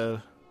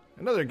a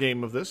another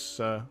game of this,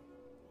 sort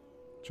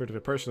of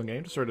a personal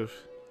game to sort of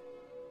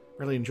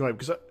really enjoy,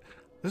 because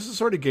this is the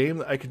sort of game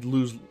that I could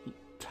lose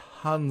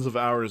tons of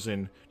hours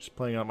in just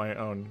playing on my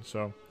own.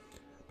 So,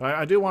 but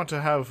I do want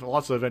to have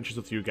lots of adventures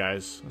with you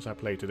guys as I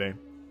play today,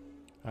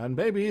 and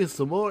maybe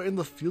some more in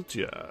the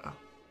future.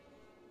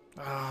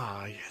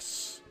 Ah,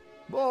 yes,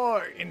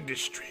 more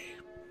industry.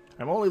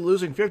 I'm only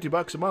losing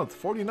 $50 a month.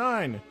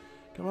 49.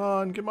 Come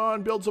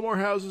on, build some more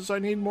houses. I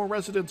need more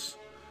residents.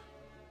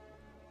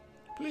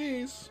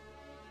 Please,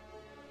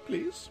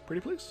 please,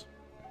 pretty please.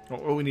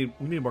 Oh, we need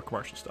more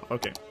commercial stuff.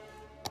 Okay,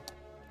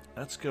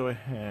 let's go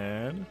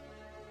ahead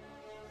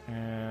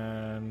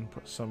and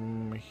put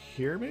some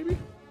here, maybe.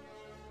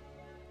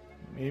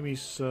 Maybe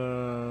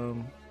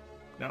some.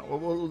 No,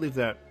 we'll leave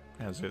that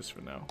as is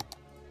for now.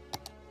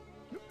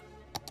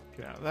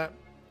 Get out of that.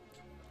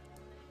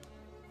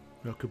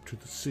 Welcome to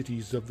the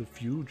cities of the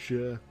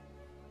future.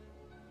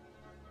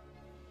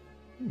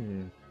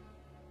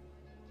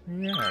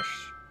 Yes.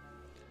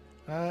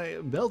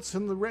 It melts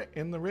in the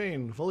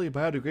rain. Fully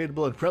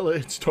biodegradable umbrella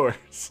in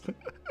stores.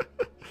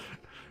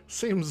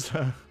 Seems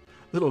a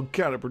little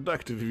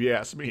counterproductive if you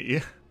ask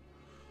me.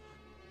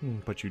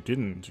 But you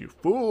didn't, you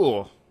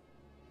fool.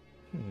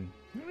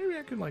 Maybe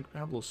I can like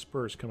have little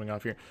spurs coming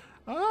off here.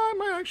 I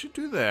might actually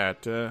do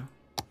that.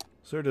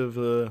 Sort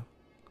of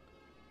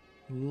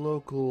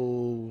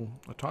local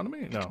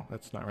autonomy? No,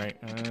 that's not right.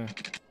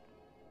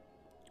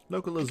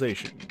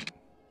 Localization.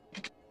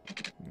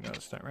 No,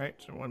 that's not right.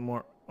 So one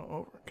more.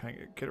 Oh, can I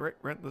get it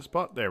right in the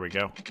spot? There we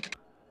go.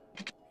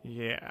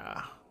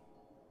 Yeah.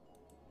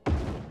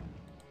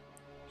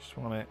 Just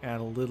want to add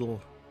a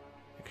little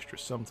extra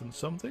something.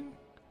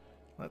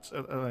 Let's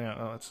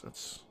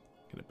let's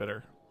get a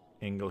better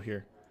angle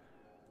here.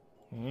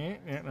 No,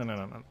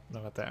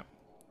 not that.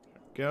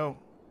 Go.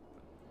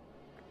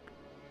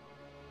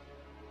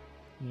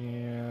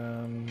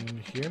 And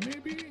here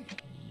maybe?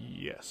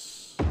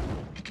 Yes.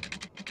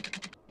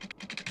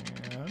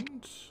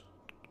 And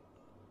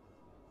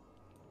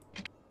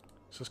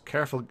just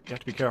careful. You have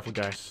to be careful,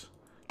 guys.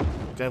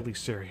 Deadly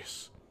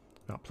serious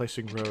about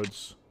placing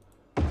roads.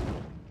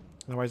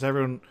 Otherwise,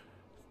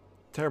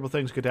 terrible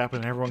things could happen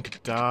and everyone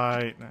could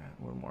die. Nah,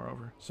 one more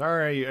over.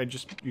 Sorry, you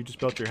just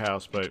built your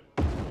house, but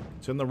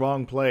it's in the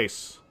wrong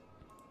place.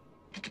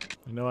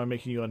 I know I'm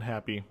making you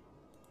unhappy.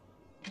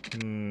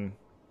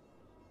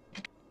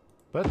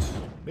 But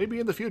maybe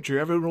in the future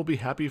everyone will be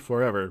happy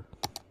forever.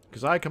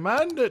 Because I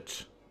command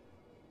it!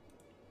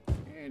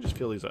 Just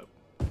fill these up.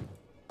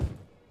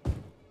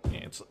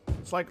 Yeah, it's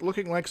like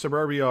looking like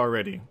suburbia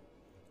already.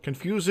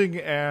 Confusing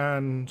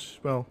and,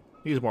 well,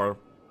 needs more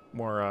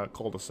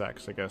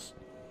cul-de-sacs, I guess.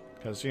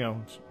 Because,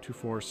 2,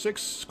 4,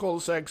 6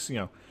 cul-de-sacs,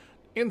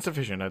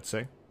 insufficient, I'd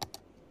say.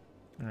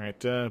 Alright,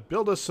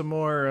 build us some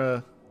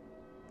more,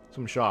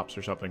 some shops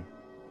or something.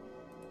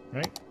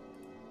 Right?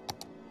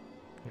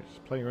 There's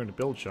plenty of room to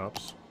build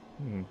shops.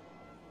 Come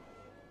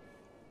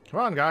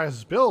on,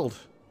 guys, build!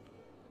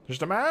 There's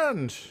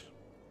demand!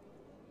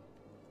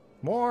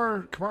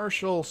 More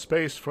commercial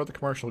space for the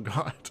commercial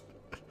god.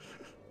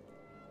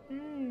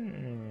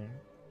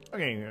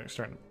 Okay,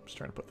 starting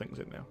to put things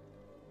in now.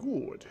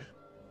 Good.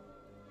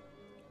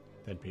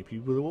 Then maybe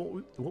it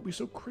won't be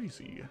so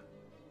crazy.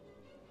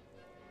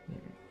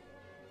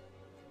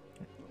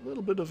 A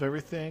little bit of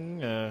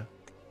everything. Let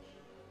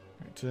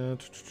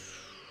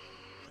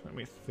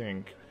me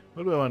think.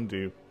 What do I want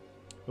to do?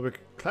 Well, we're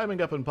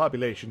climbing up in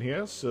population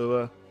here,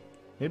 so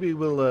maybe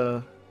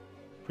we'll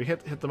if we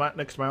hit the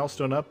next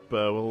milestone up,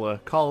 we'll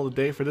call it a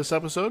day for this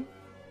episode.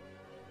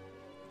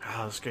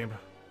 Ah, this game.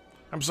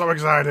 I'm so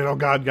excited. Oh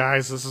god,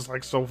 guys, this is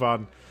like so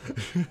fun.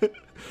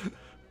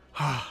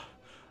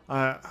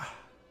 I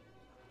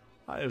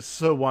have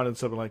so wanted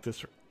something like this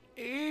for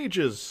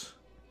ages.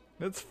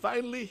 It's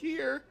finally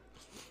here.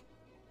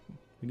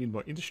 We need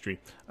more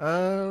industry.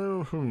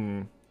 We're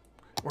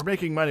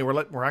making money.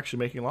 We're actually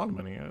making a lot of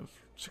money.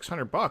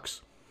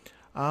 $600.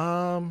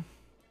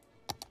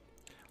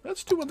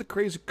 Let's do one of the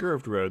crazy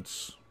curved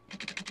roads.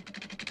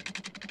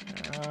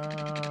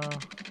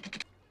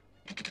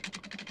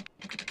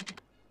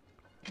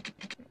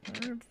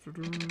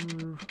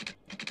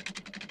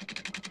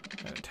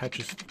 That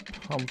attaches the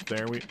pump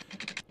there. We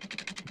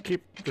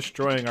keep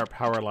destroying our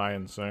power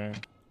lines there.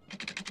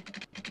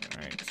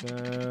 Alright,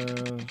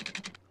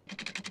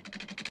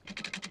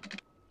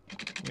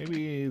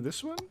 maybe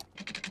this one?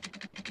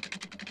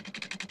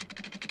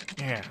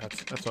 Yeah,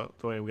 that's the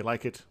way we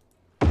like it.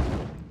 There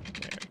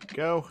we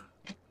go.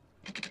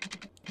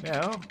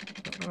 Now,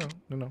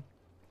 no.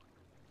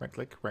 Right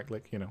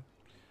click, you know.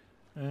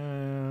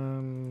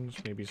 And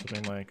maybe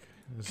something like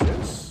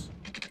this.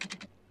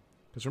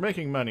 Because we're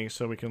making money,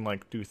 so we can,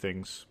 like, do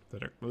things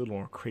that are a little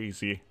more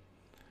crazy.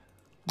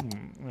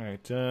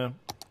 Alright,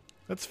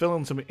 let's fill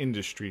in some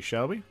industry,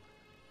 shall we?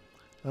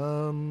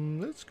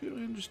 Let's go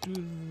and just do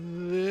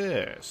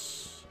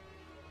this.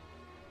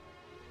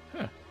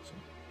 Huh, it's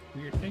a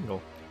weird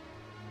angle.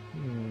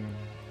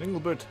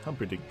 Engelbert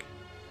Humperdinck.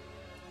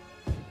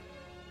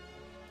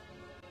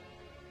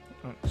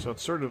 So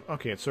it's sort of,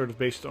 okay, it's sort of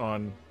based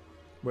on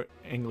what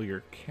angle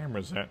your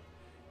camera's at.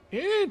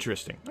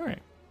 Interesting,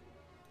 alright.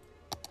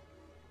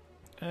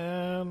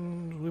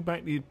 And we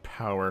might need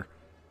power.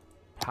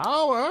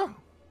 Power?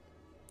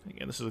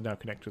 Again, this is now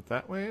connected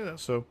that way,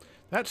 so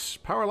that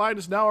power line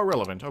is now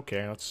irrelevant.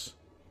 Okay, let's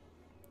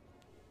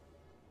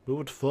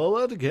move it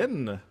forward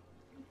again.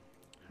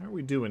 How are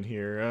we doing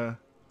here?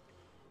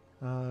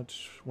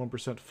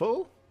 1%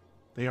 full?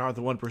 They are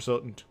the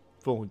 1%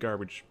 full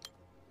garbage.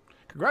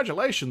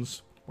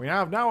 Congratulations! We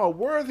have now a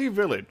worthy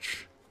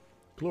village.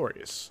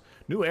 Glorious.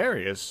 New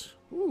areas.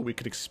 Ooh, we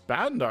could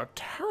expand our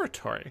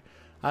territory.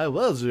 I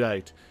was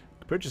right.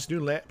 Purchase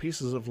new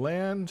pieces of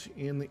land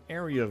in the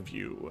area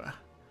view.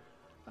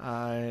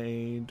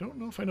 I don't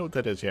know if I know what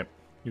that is yet.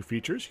 New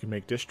features. You can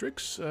make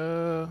districts.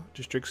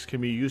 Districts can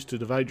be used to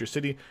divide your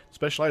city.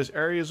 Specialized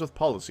areas with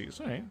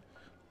policies. Alright.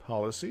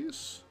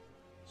 Policies.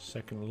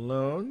 Second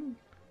loan.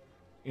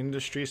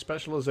 Industry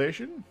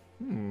specialization.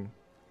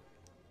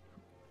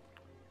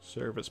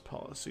 Service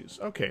policies.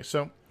 Okay,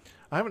 so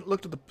I haven't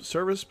looked at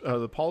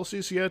the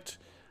policies yet,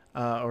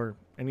 or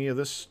any of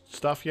this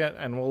stuff yet,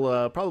 and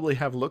we'll probably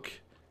have a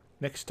look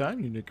next time.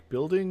 Unique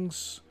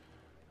buildings,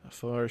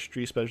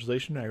 forestry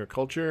specialization,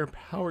 agriculture,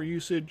 power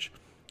usage,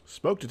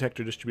 smoke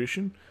detector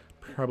distribution,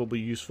 probably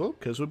useful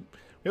because we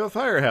have a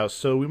firehouse,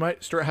 so we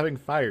might start having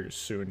fires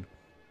soon.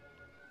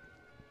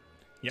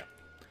 Yeah,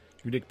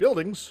 unique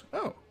buildings.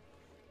 Oh,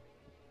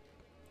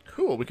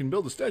 cool. We can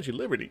build the Statue of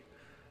Liberty.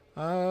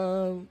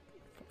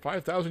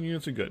 5,000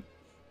 units are good.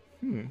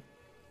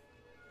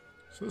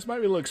 So this might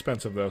be a little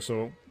expensive, though,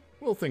 so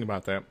we'll think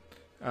about that.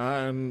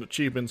 And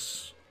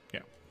achievements.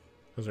 Yeah,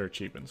 those are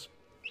achievements.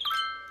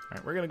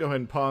 Alright, we're going to go ahead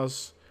and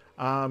pause.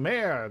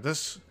 Mayor,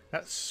 that's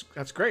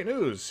great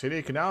news.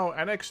 City can now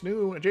annex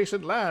new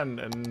adjacent land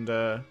and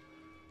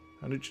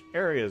new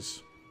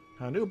areas.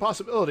 New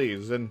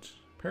possibilities, and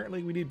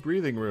apparently we need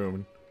breathing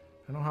room.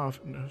 I don't know how.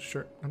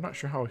 I'm not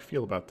sure how I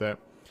feel about that.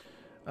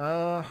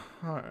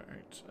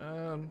 Alright.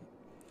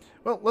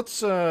 Well,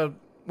 let's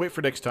wait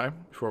for next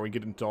time before we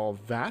get into all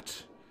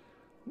that.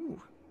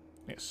 Ooh,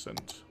 yes,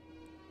 and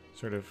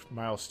sort of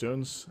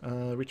milestones.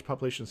 Reach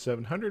population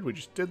 700, we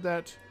just did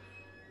that.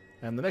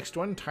 And the next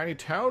one, tiny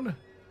town,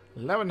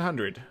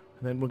 1100. And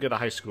then we'll get a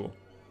high school.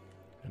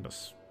 And a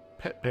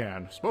pet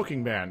ban,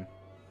 smoking ban.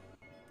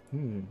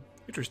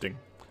 Interesting.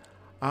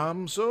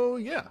 So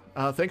yeah,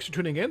 thanks for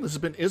tuning in. This has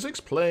been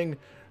Izix playing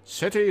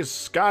Cities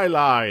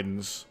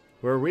Skylines,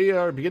 where we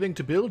are beginning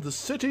to build the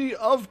city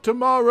of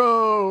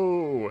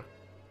tomorrow. I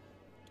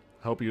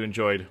hope you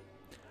enjoyed.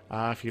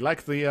 If you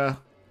like the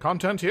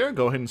content here,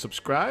 go ahead and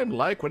subscribe,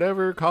 like,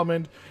 whatever,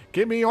 comment.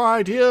 Give me your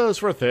ideas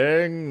for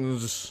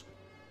things.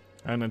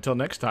 And until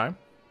next time,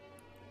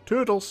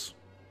 toodles.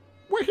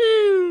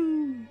 Woohoo!